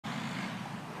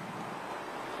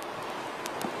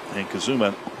And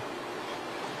Kazuma.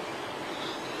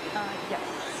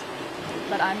 Yes,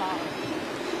 but I'm on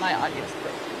my audio's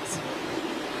broken.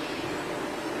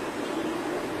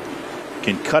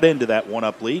 Can cut into that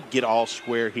one-up lead, get all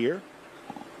square here.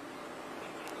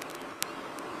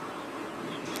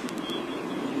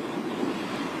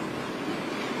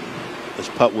 This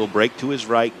putt will break to his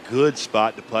right. Good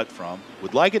spot to putt from.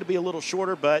 Would like it to be a little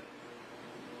shorter, but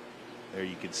there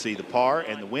you can see the par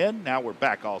and the win. Now we're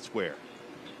back all square.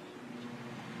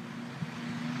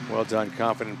 Well done,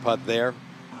 confident putt there.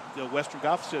 The Western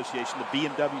Golf Association, the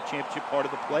BMW Championship, part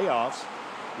of the playoffs,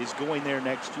 is going there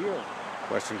next year.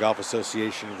 Western Golf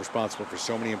Association responsible for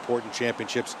so many important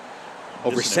championships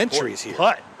over centuries here.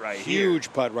 Putt right here.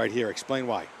 Huge putt right here. Explain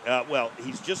why. Well,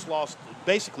 he's just lost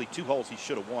basically 2 holes he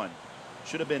should have won.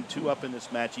 Should have been 2 up in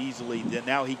this match easily. Then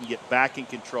now he can get back in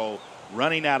control,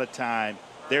 running out of time.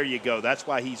 There you go. That's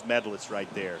why he's medalist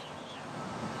right there.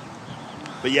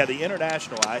 But yeah, the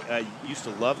International, I used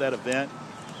to love that event.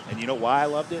 And you know why I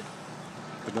loved it?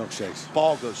 The milkshakes.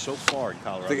 Ball goes so far in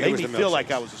Colorado. It made me feel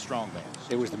like I was a strong man.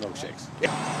 It was the milkshakes.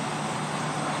 Yeah.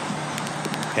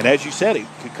 And as you said, it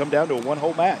could come down to a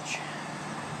 1-hole match.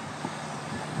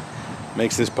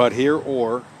 Makes this putt here,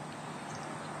 or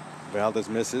Valdez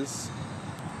misses.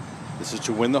 This is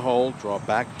to win the hole, draw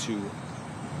back to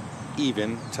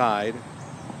even, tied.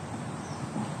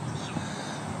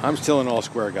 I'm still an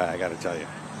all-square guy, I got to tell you.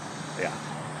 Yeah.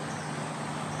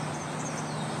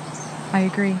 I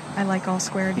agree. I like all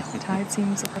square. Tied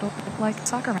seems a little bit like a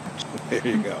soccer match. There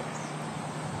you go.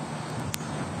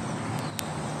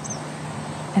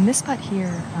 And this putt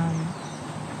here,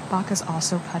 Baca's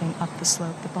also putting up the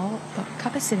slope. The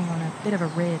cup is sitting on a bit of a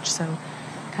ridge, so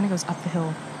it kind of goes up the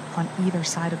hill on either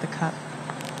side of the cup.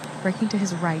 Breaking to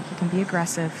his right, he can be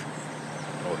aggressive.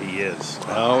 Oh, he is.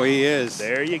 Oh, he is.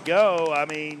 There you go. I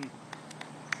mean,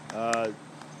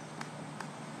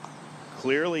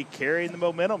 clearly carrying the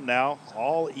momentum now,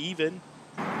 all even.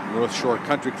 North Shore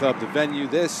Country Club, the venue.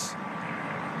 This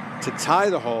to tie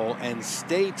the hole and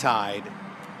stay tied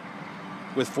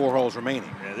with 4 holes remaining.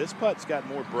 Yeah, this putt's got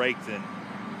more break than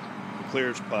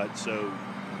McClear's putt, so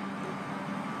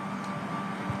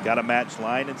got to match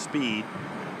line and speed.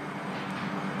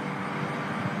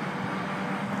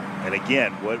 And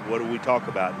again, what do we talk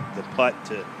about? The putt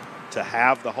to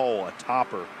have the hole, a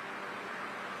topper.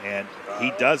 And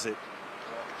he does it.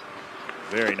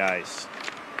 Very nice.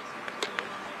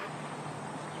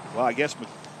 Well, I guess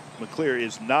McClear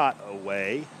is not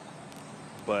away,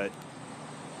 but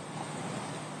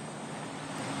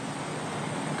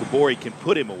Gabori can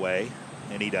put him away,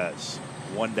 and he does.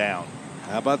 1 down.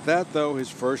 How about that, though? His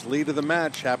first lead of the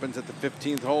match happens at the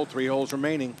 15th hole, 3 holes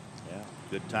remaining. Yeah,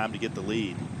 good time to get the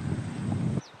lead.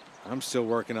 I'm still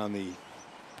working on the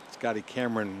Scotty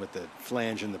Cameron with the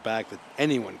flange in the back that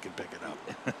anyone can pick it up.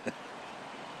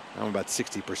 I'm about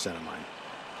 60% of mine.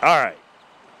 All right.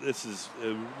 This is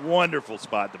a wonderful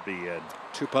spot to be in.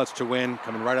 2 putts to win,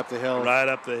 coming right up the hill. Right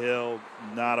up the hill.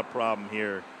 Not a problem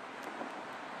here.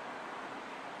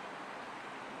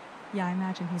 Yeah, I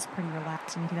imagine he's pretty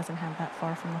relaxed and he doesn't have that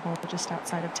far from the hole, just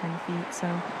outside of 10 feet.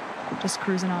 So just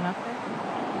cruising on up there.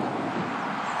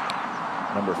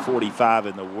 Number 45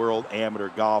 in the World Amateur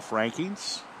Golf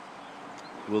Rankings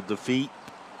will defeat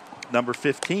number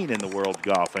 15 in the World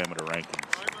Golf Amateur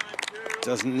Rankings.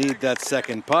 Doesn't need that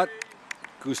second putt.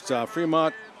 Gustav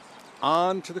Fremont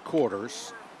on to the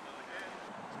quarters.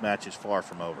 This match is far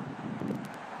from over.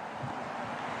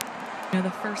 You know,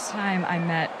 the first time I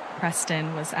met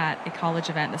Preston was at a college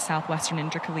event, the Southwestern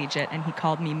Intercollegiate, and he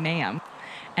called me ma'am.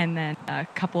 And then a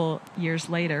couple years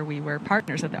later, we were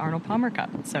partners at the Arnold Palmer Cup.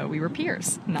 So we were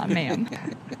peers, not ma'am.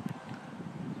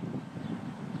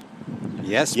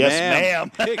 Yes,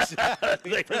 ma'am.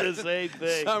 Exactly. They're the same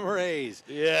thing. Summer Hayes.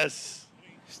 Yes.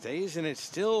 Stays in it,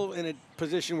 still in a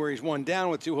position where he's 1 down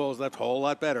with 2 holes left, whole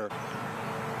lot better.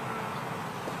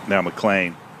 Now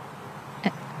McLean.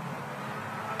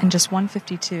 And just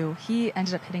 152. He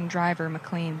ended up hitting driver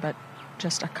McLean, but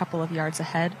just a couple of yards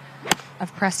ahead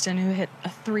of Preston, who hit a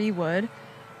 3-wood.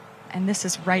 And this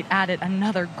is right at it.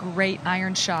 Another great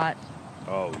iron shot.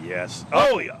 Oh, yes.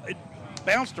 Oh, it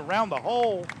bounced around the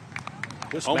hole.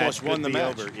 This almost won the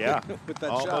match. Over. Yeah, with that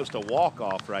almost shot. A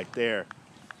walk-off right there.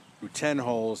 Through 10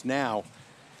 holes now.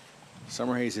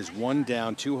 Summer Hayes is 1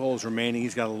 down, 2 holes remaining.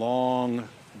 He's got a long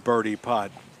birdie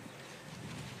putt.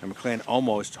 And McLean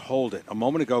almost holed it. A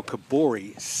moment ago,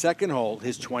 Gabori, 2nd hole,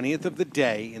 his 20th of the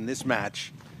day in this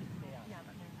match.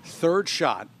 3rd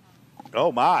shot.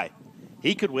 Oh, my.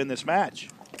 He could win this match.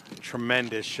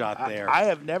 Tremendous shot there. I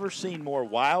have never seen more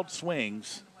wild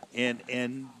swings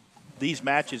in these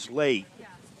matches late.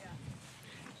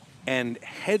 and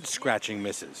head-scratching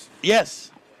misses.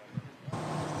 Yes.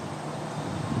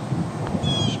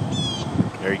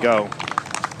 There you go.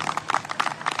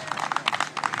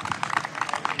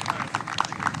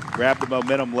 Grab the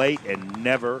momentum late and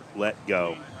never let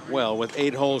go. Well, with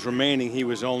 8 holes remaining, he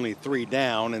was only 3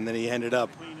 down, and then he ended up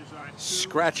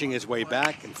scratching his way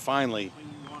back and finally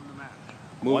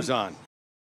moves on.